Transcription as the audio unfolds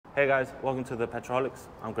Hey guys, welcome to the Petroholics.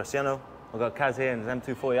 I'm Graciano. We've got Kaz here in his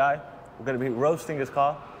M240i. We're going to be roasting his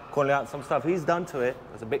car, calling out some stuff he's done to it.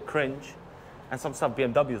 It's a bit cringe. And some stuff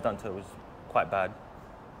BMW's done to it was quite bad.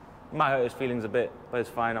 Might hurt his feelings a bit, but it's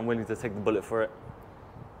fine. I'm willing to take the bullet for it.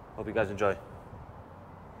 Hope you guys enjoy.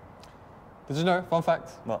 Did you know, fun fact?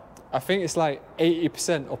 What? I think it's like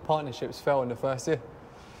 80% of partnerships fail in the first year.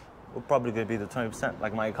 We're probably going to be the 20%,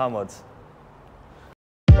 like my car mods.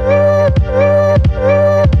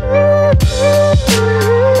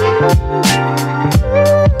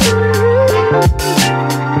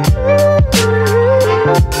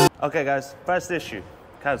 Okay guys, first issue.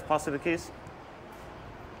 Kaz, pass me the keys.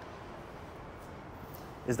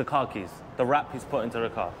 Is the car keys. The wrap he's put into the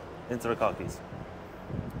car keys.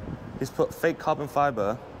 He's put fake carbon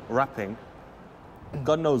fiber wrapping.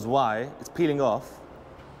 God knows why. It's peeling off.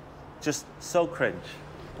 Just so cringe.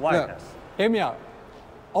 Why, Look, Kaz? hear me out.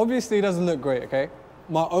 Obviously it doesn't look great, okay?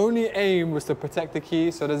 My only aim was to protect the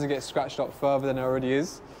key so it doesn't get scratched up further than it already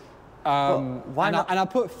is. Why not? And I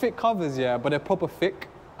put thick covers, yeah, but they're proper thick.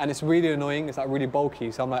 And it's really annoying, it's like really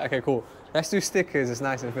bulky. So I'm like, okay, cool. Let's do stickers, it's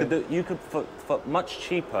nice and thin. You could, for much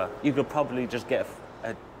cheaper, you could probably just get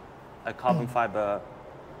a carbon fiber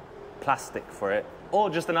plastic for it, or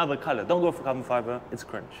just another color. Don't go for carbon fiber, it's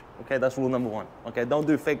cringe. Okay, that's rule number one. Okay, don't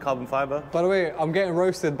do fake carbon fiber. By the way, I'm getting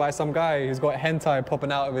roasted by some guy who's got hentai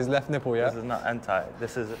popping out of his left nipple, yeah? This is not hentai,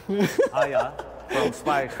 this is Aya from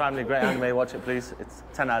Spy X Family, great anime, watch it please. It's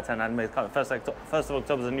 10 out of 10 anime. First of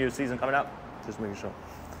October is a new season coming out, just making sure.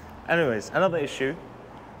 Anyways, another issue,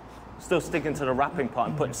 still sticking to the wrapping part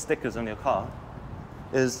and putting stickers on your car,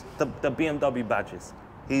 is the BMW badges.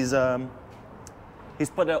 He's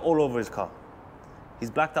put it all over his car. He's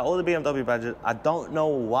blacked out all the BMW badges. I don't know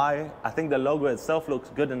why. I think the logo itself looks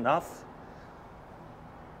good enough.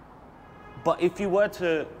 But if you were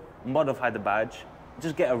to modify the badge,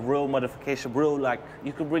 just get a real modification,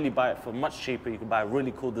 you could really buy it for much cheaper. You could buy a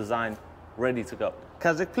really cool design, ready to go.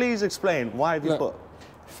 Kaz, please explain, why have you put...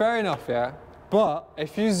 Fair enough, yeah. But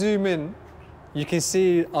if you zoom in, you can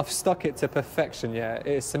see I've stuck it to perfection, yeah.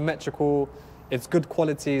 It's symmetrical, it's good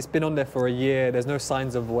quality, it's been on there for a year, there's no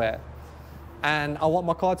signs of wear. And I want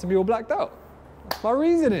my car to be all blacked out. That's my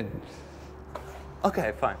reasoning.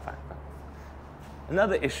 Okay, fine.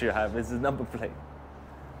 Another issue I have is the number plate.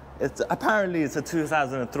 Apparently it's a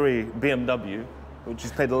 2003 BMW, which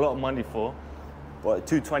he's paid a lot of money for. What,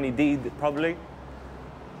 220D probably?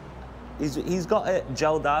 He's got it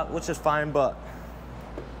gelled out, which is fine, but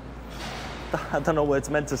I don't know what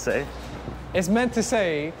it's meant to say. It's meant to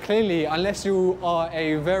say, clearly, unless you are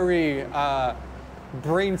a very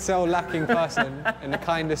brain cell lacking person in the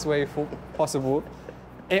kindest way possible,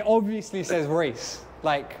 it obviously says race.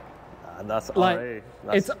 That's like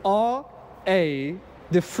RA. It's RA.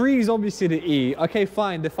 The 3 is obviously the E. Okay,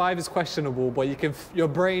 fine. The 5 is questionable, but your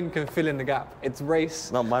brain can fill in the gap. It's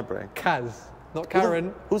race. Not my brain. Kaz, not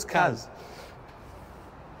Karen. Who's Kaz?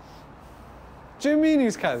 Do you mean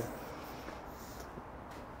who's Kaz?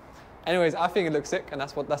 Anyways, I think it looks sick, and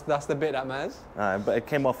that's the bit that matters. But it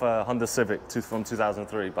came off a Honda Civic from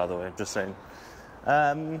 2003, by the way. Just saying.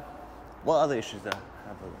 What other issues there?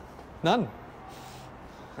 None.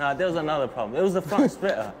 No, there was another problem. It was the front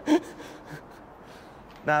splitter.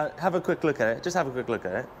 Now, have a quick look at it. Just have a quick look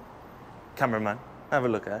at it. Cameraman, have a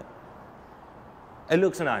look at it. It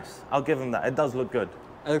looks nice. I'll give him that. It does look good.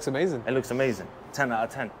 It looks amazing. It looks amazing. 10 out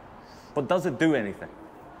of 10. But does it do anything?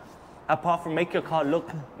 Apart from make your car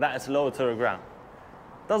look that it's lower to the ground.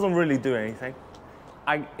 Doesn't really do anything.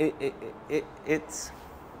 It's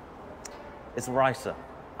ricer.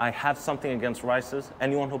 I have something against ricers.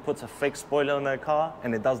 Anyone who puts a fake spoiler on their car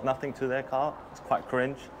and it does nothing to their car, it's quite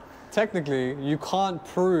cringe. Technically, you can't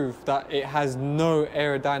prove that it has no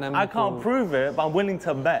aerodynamic. I can't prove it, but I'm willing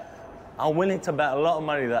to bet. I'm willing to bet a lot of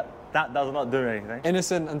money that does not do anything.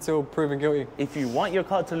 Innocent until proven guilty. If you want your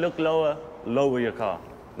car to look lower, lower your car.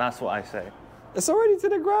 That's what I say. It's already to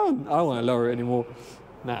the ground. I don't want to lower it anymore.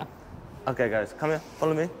 Nah. Okay, guys, come here.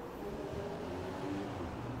 Follow me.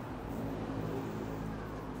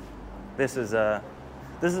 This is out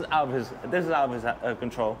of his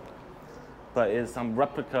control. But it's some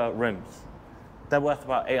replica rims. They're worth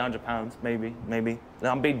about £800, maybe.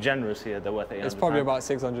 I'm being generous here, they're worth £800. It's probably about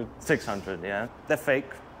 600. 600, yeah. They're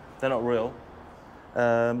fake, they're not real.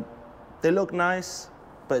 They look nice,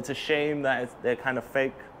 but it's a shame that they're kind of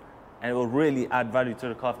fake, and it will really add value to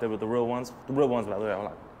the car if they were the real ones. The real ones, by the way, are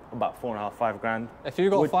like about 4.5, 5 grand. If you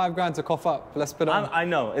got 5 grand to cough up, let's put on. I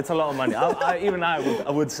know, it's a lot of money. Even I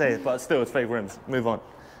would say it, but still, it's fake rims. Move on.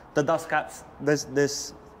 The dust caps,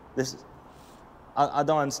 I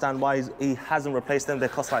don't understand why he hasn't replaced them. They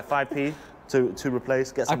cost like 5p. to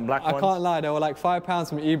replace, get some black ones. I can't lie, they were like £5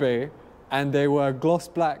 from eBay, and they were gloss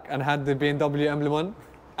black and had the BMW emblem on.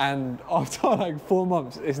 And after like 4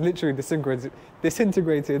 months, it's literally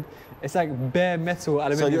disintegrated. It's like bare metal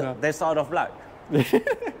aluminium. So they started off black.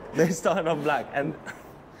 They started off black,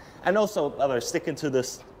 and also, by the way, sticking to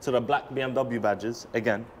the black BMW badges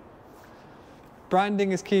again.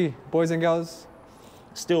 Branding is key, boys and girls.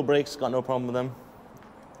 Steel brakes, got no problem with them.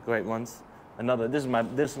 Great ones. This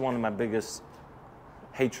is one of my biggest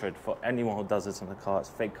hatred for anyone who does this in the car. It's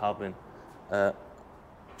fake carbon.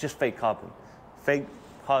 Just fake carbon. Fake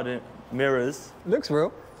hardened mirrors. Looks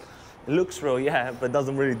real. It looks real, yeah, but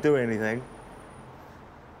doesn't really do anything.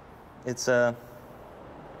 It's a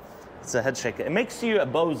head shaker. It makes you a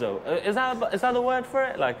bozo. Is that the word for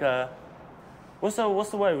it? Like, what's the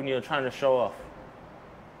word when you're trying to show off?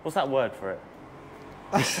 What's that word for it?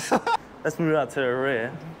 Let's move out to the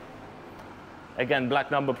rear. Again,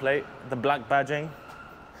 black number plate, the black badging.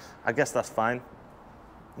 I guess that's fine.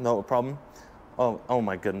 No problem. Oh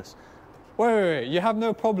my goodness. Wait. You have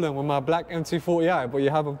no problem with my black M240i, but you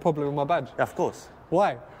have a problem with my badge? Yeah, of course.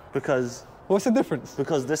 Why? Because... What's the difference?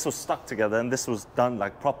 Because this was stuck together and this was done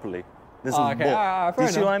like properly. This was okay. bought. Do you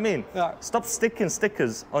see what I mean? Yeah. Stop sticking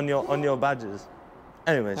stickers on your badges.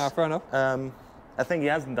 Anyways. Fair enough. I think he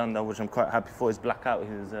hasn't done that, which I'm quite happy for. Is black out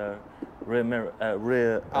his rear mirror.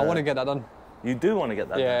 I want to get that done. You do want to get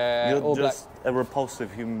that done? Yeah, You're all just a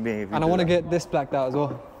repulsive human being. And I want to get this blacked out as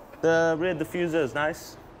well. The rear diffuser is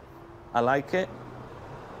nice. I like it,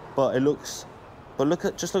 but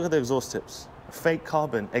just look at the exhaust tips. Fake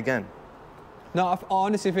carbon again. No, I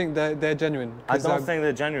honestly think they're genuine. I don't think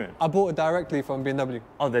they're genuine. I bought it directly from BMW.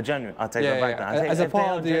 Oh, they're genuine. I'll take that back then. I think as a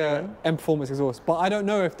part of the M Performance exhaust. But I don't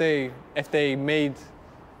know if they made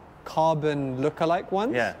carbon look-alike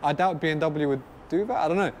ones. Yeah. I doubt BMW would do that. I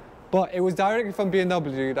don't know. But it was directly from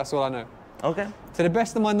BMW. That's all I know. Okay. To the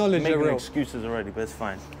best of my knowledge, they're real. Excuses already, but it's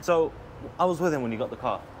fine. So I was with him when he got the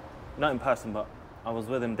car. Not in person, but I was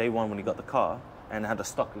with him day one when he got the car and had a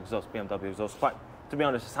stock exhaust, BMW exhaust. To be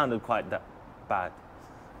honest, it sounded quite bad.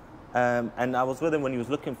 And I was with him when he was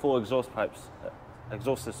looking for exhaust pipes,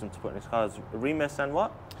 exhaust system to put in his cars. Remus and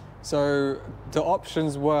what? So the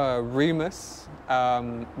options were Remus,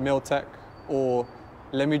 Miltech, or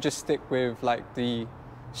let me just stick with like the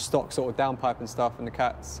stock sort of downpipe and stuff and the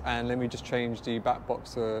cats, and let me just change the back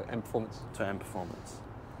box to M Performance. To M Performance.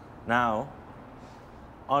 Now,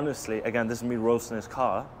 honestly, again, this is me roasting his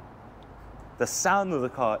car. The sound of the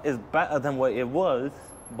car is better than what it was,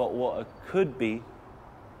 but what it could be,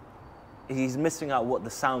 he's missing out what the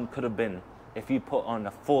sound could have been if you put on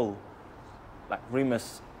a full, like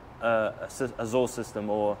Remus exhaust system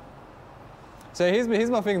or. So here's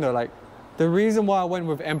my thing though, like the reason why I went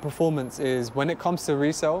with M Performance is when it comes to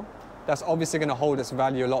resale, that's obviously going to hold its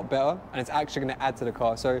value a lot better, and it's actually going to add to the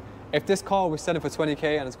car. So if this car was selling for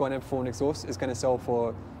 20k and it's got an M Performance exhaust, it's going to sell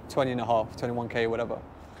for 20 and a half, 21k, whatever.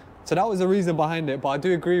 So that was the reason behind it, but I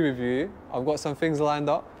do agree with you. I've got some things lined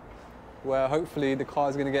up where hopefully the car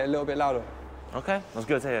is going to get a little bit louder. Okay, that's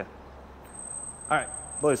good to hear. All right,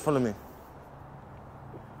 boys, follow me.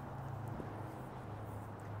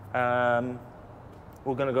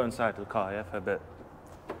 We're going to go inside the car, yeah, for a bit.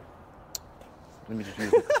 Let me just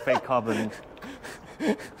use the fake carbon.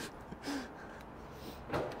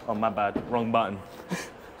 Oh, my bad, wrong button.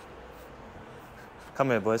 Come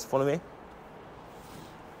here, boys, follow me.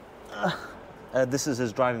 This is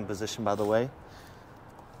his driving position, by the way.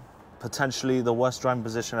 Potentially the worst driving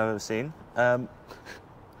position I've ever seen.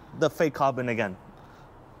 The fake carbon again.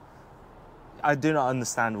 I do not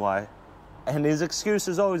understand why. And his excuse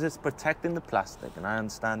is always it's protecting the plastic, and I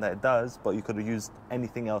understand that it does, but you could have used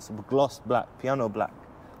anything else, gloss black, piano black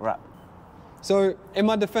wrap. So in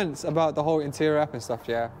my defense about the whole interior wrap and stuff,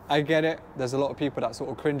 yeah, I get it. There's a lot of people that sort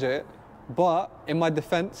of cringe at it, but in my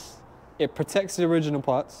defense, it protects the original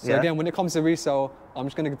parts. So again, when it comes to resale, I'm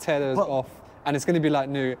just going to tear those off, and it's going to be like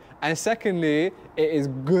new. And secondly, it is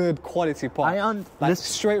good quality parts, like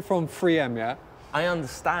straight from 3M, yeah? I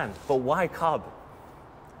understand, but why carbon?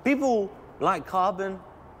 People like carbon,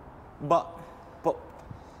 but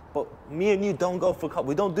me and you don't go for carbon.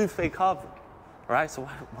 We don't do fake carbon, right? So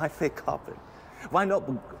why fake carbon? Why not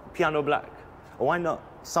piano black? Or why not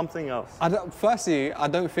something else? Firstly, I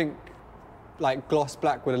don't think like gloss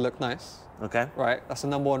black would have looked nice. Okay. Right, that's the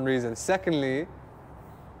 #1 reason. Secondly,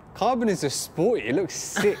 carbon is just sporty. It looks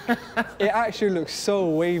sick. It actually looks so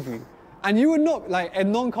wavy. And you would not, like a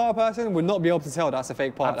non-car person would not be able to tell that's a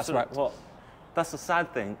fake part. Absolutely. That's right. Well, that's the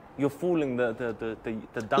sad thing. You're fooling the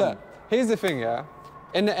dumb. Look, here's the thing, yeah.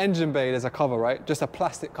 In the engine bay, there's a cover, right? Just a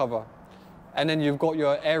plastic cover. And then you've got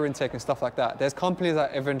your air intake and stuff like that. There's companies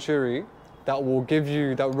like Venturi that will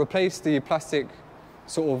replace the plastic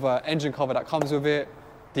sort of engine cover that comes with it,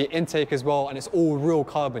 the intake as well, and it's all real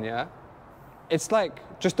carbon, yeah? It's like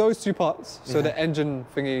just those two parts, so the engine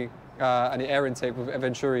thingy and the air intake with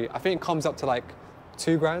Venturi, I think it comes up to like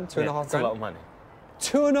 2 grand, 2.5 grand. It's a lot of money.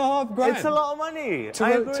 2.5 grand? It's a lot of money.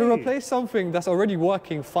 To replace something that's already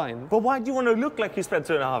working fine. But why do you want to look like you spent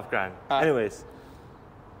 2.5 grand? Anyways,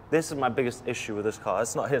 this is my biggest issue with this car.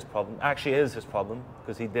 It's not his problem. Actually, it is his problem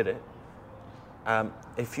because he did it. Can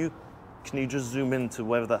you just zoom into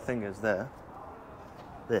wherever that thing is there?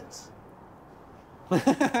 This.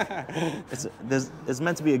 There's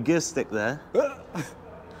meant to be a gear stick there.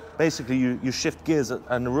 Basically, you shift gears.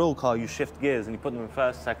 In a real car, you shift gears and you put them in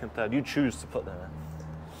first, second, third. You choose to put them there.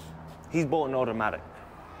 He's bought an automatic.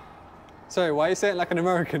 Sorry, why are you saying it like an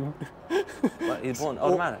American? But he's bought an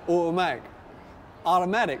automatic. Automatic.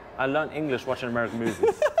 Automatic. I learned English watching American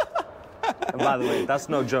movies. And by the way, that's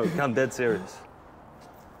no joke. I'm dead serious.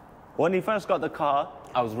 When he first got the car,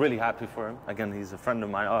 I was really happy for him. Again, he's a friend of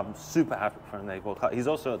mine. I'm super happy for him that he bought a car. He's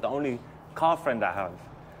also the only car friend I have.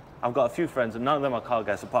 I've got a few friends, and none of them are car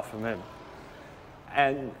guys apart from him.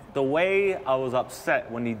 And the way I was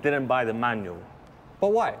upset when he didn't buy the manual.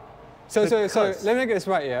 But why? So let me get this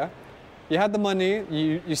right, yeah? You had the money,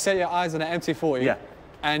 you set your eyes on an M240, yeah,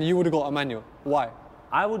 and you would have got a manual. Why?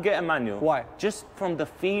 I would get a manual. Why? Just from the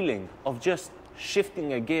feeling of just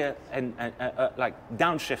shifting a gear and like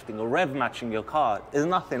downshifting or rev matching your car. There's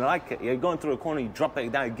nothing like it. You're going through a corner, you drop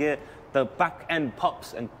it down a gear, the back end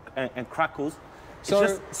pops and crackles. So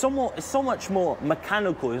it's so much more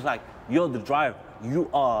mechanical. It's like you're the driver. You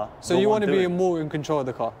are. So you want to be more in control of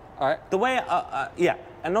the car, all right? The way, yeah.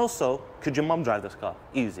 And also, could your mum drive this car?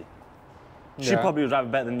 Easy. She probably would drive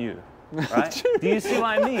it better than you, right? Do you see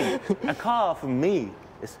what I mean? A car for me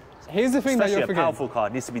is. Here's the thing that you're forgetting. A powerful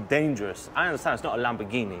car needs to be dangerous. I understand it's not a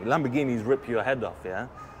Lamborghini. Lamborghinis rip your head off, yeah?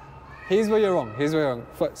 Here's where you're wrong. Here's where you're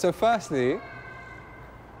wrong. So firstly,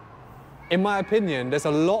 in my opinion, there's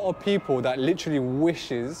a lot of people that literally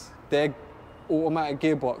wishes their automatic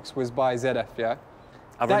gearbox was by ZF, yeah?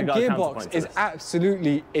 That gearbox is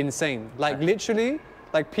absolutely insane. Like literally,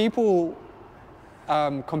 like people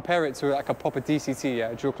compare it to like a proper DCT,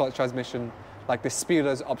 yeah, dual clutch transmission, like the speed of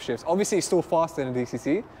those upshifts. Obviously, it's still faster than a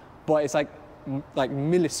DCT, but it's like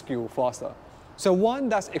minuscule faster. So one,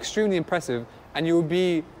 that's extremely impressive, and you would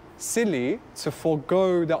be silly to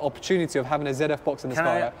forego the opportunity of having a ZF box in this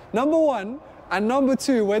car. Yeah? Number one, and number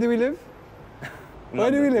two, where do we live?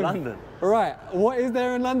 Where do we live? London. Right. What is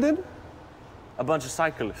there in London? A bunch of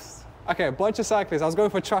cyclists. Okay, a bunch of cyclists. I was going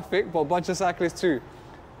for traffic, but a bunch of cyclists too.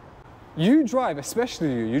 You drive,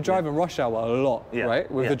 especially you drive in rush hour a lot, right?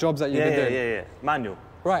 With the jobs that you've been doing. Yeah. Manual.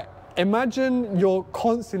 Right. Imagine you're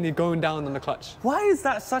constantly going down on the clutch. Why is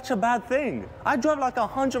that such a bad thing? I drive like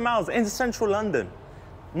 100 miles into central London.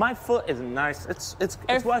 My foot isn't nice. It's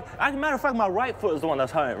why. As a matter of fact, my right foot is the one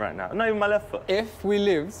that's hurting right now. Not even my left foot. If we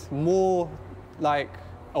lived more like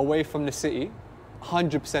away from the city,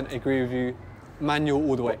 100% agree with you. Manual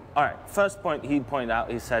all the way. All right. First point he pointed out.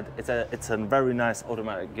 He said it's a very nice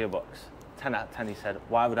automatic gearbox. 10 out of 10. He said,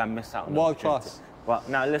 why would I miss out on world class? Well,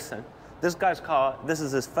 now listen. This guy's car. This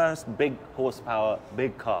is his first big horsepower,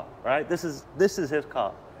 big car. Right. This is his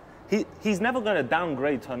car. He's never going to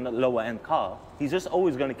downgrade to a lower end car. He's just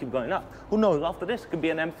always going to keep going up. Who knows? After this, it could be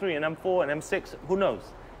an M3, an M4, an M6. Who knows?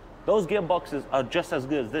 Those gearboxes are just as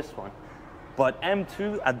good as this one. But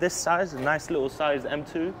M2 at this size, a nice little size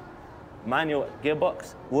M2, manual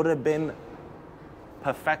gearbox, would have been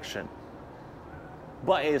perfection.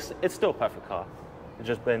 But it's still a perfect car. It's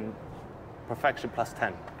just been perfection plus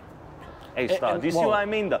 10. A-star. Do you see what I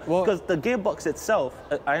mean though? Because the gearbox itself,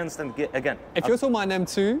 I understand, again. If you're talking about an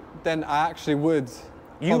M2, then I actually would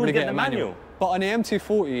probably get a manual. But on the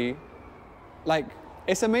M240, like,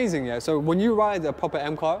 it's amazing, yeah? So when you ride a proper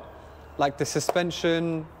M car, like the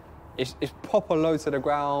suspension, it's proper low to the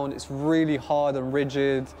ground, it's really hard and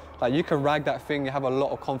rigid. Like you can rag that thing, you have a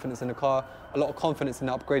lot of confidence in the car, a lot of confidence in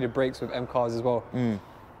the upgraded brakes with M cars as well.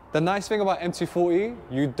 The nice thing about M240,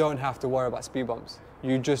 you don't have to worry about speed bumps.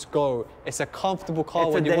 You just go. It's a comfortable car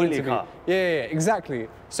when you want it to be. Yeah, exactly.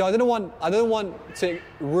 So I don't want to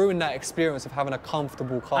ruin that experience of having a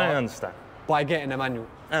comfortable car. I understand. By getting a manual.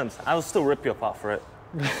 I understand. I will still rip you apart for it.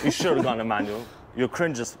 You should have gotten a manual. Your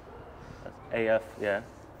cringe is AF, yeah.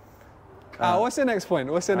 What's your next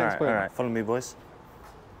point? What's your next point? All right, follow me, boys.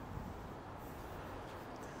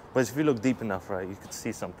 Boys, if you look deep enough, right, you could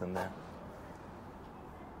see something there.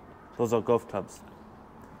 Those are golf clubs.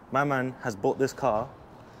 My man has bought this car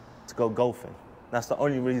to go golfing. That's the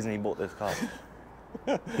only reason he bought this car.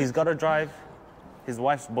 He's got to drive his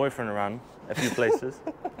wife's boyfriend around a few places.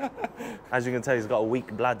 As you can tell, he's got a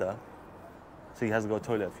weak bladder, so he has to go to the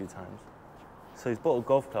toilet a few times. So he's bought a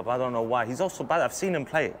golf club. I don't know why. He's also bad. I've seen him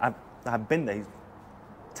play. I've been there. He's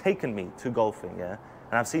taken me to golfing, yeah,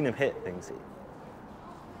 and I've seen him hit things.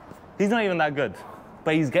 He's not even that good,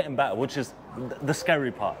 but he's getting better, which is the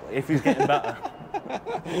scary part. If he's getting better.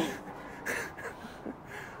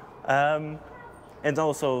 And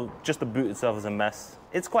also, just the boot itself is a mess.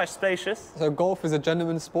 It's quite spacious. So golf is a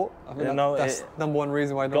gentleman's sport? I think that's number one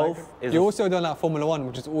reason why I don't like it. You also don't like Formula One,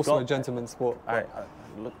 which is also a gentleman's sport. All right,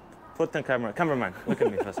 look, put the cameraman, look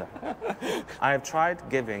at me for a second. I have tried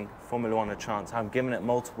giving Formula One a chance. I've given it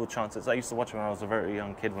multiple chances. I used to watch it when I was a very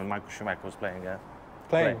young kid when Michael Schumacher was playing, yeah?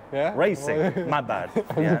 Yeah? Racing, my bad.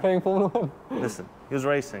 Was he playing Formula One? Listen, he was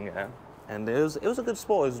racing, yeah? And it was a good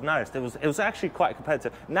sport, it was nice. It was actually quite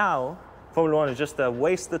competitive. Now, Formula One is just a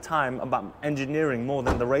waste of time about engineering more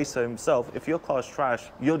than the racer himself. If your car's trash,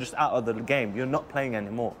 you're just out of the game. You're not playing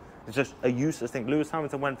anymore. It's just a useless thing. Lewis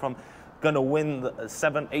Hamilton went from going to win the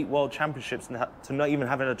 7, 8 world championships to not even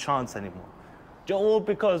having a chance anymore. All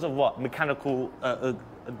because of what? Mechanical,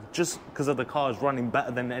 just because of the cars running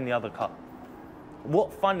better than any other car.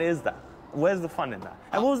 What fun is that? Where's the fun in that?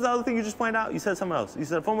 And what was the other thing you just pointed out? You said something else. You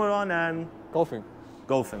said Formula One and... Golfing.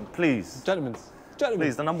 Golfing, please. Gentlemen's.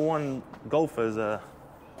 Please, the number one golfer is don't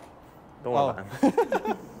worry about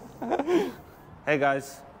him. Hey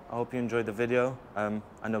guys, I hope you enjoyed the video. I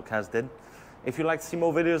know Kaz did. If you'd like to see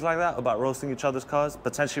more videos like that about roasting each other's cars,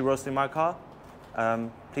 potentially roasting my car,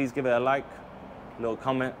 please give it a like, a little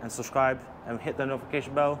comment and subscribe and hit the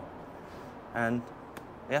notification bell. And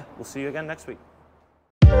yeah, we'll see you again next week.